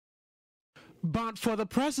But for the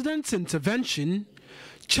president's intervention,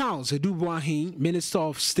 Charles Adu Boahen, Minister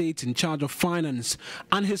of State in charge of Finance,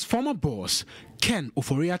 and his former boss, Ken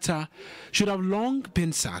Ofori-Atta, should have long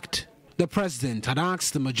been sacked. The president had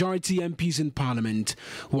asked the majority MPs in Parliament,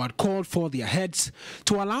 who had called for their heads,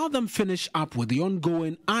 to allow them finish up with the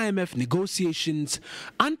ongoing IMF negotiations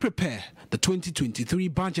and prepare the 2023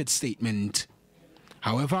 budget statement.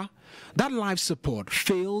 However, that live support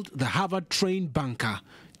failed the Harvard-trained banker,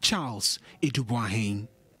 Charles Adu Boahen.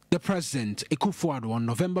 The president, Akufo-Addo, on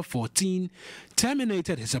November 14,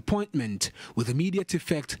 terminated his appointment with immediate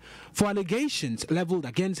effect for allegations leveled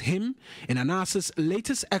against him in ANAS's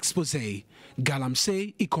latest exposé,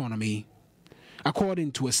 Galamsey Economy.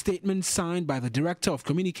 According to a statement signed by the Director of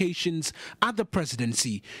Communications at the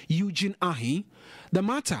Presidency, Eugene Ahi, the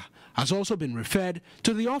matter has also been referred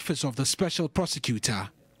to the Office of the Special Prosecutor.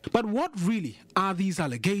 But what really are these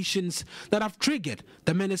allegations that have triggered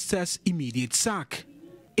the minister's immediate sack?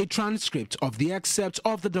 A transcript of the excerpt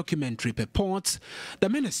of the documentary purports the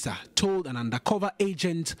minister told an undercover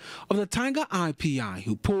agent of the Tiger IPI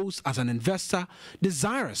who posed as an investor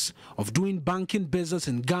desirous of doing banking business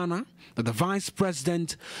in Ghana that the Vice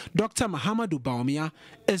President, Dr. Mr Adu Boahen,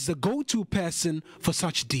 is the go-to person for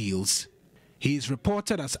such deals. He is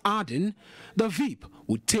reported as adding the VIP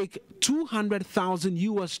would take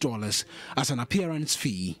 $200,000 as an appearance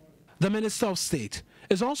fee. The Minister of State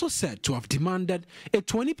is also said to have demanded a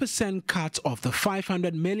 20% cut of the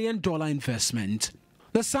 $500 million investment.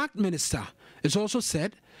 The sacked minister is also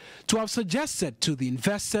said to have suggested to the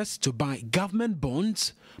investors to buy government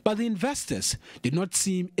bonds, but the investors did not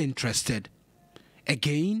seem interested.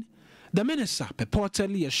 Again, the minister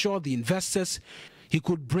purportedly assured the investors he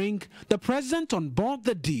could bring the president on board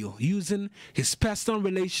the deal using his personal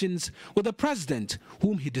relations with the president,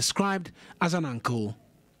 whom he described as an uncle.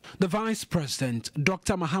 The Vice President,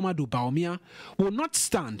 Dr. Mr Adu Boahen, will not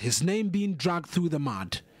stand his name being dragged through the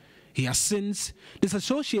mud. He has since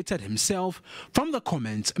disassociated himself from the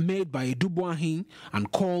comments made by Adu Boahen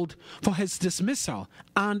and called for his dismissal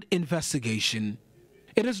and investigation.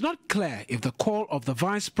 It is not clear if the call of the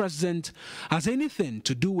Vice President has anything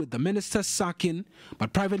to do with the minister's sacking,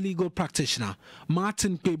 but private legal practitioner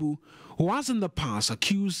Martin Pebu, who has in the past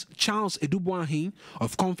accused Charles Adu Boahen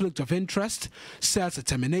of conflict of interest, says the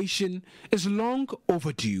termination is long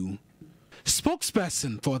overdue.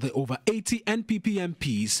 Spokesperson for the over 80 NPP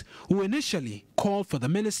MPs who initially called for the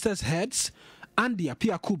minister's heads, Andy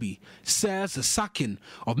Apiakubi, says the sacking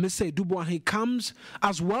of Mr. Adu Boahen comes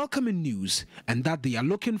as welcoming news and that they are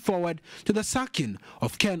looking forward to the sacking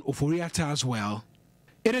of Ken Ofori-Atta as well.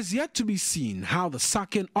 It is yet to be seen how the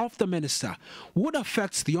sacking of the minister would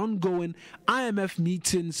affect the ongoing IMF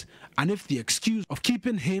meetings and if the excuse of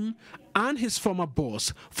keeping him and his former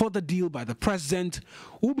boss for the deal by the president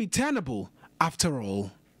will be tenable after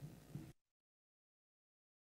all.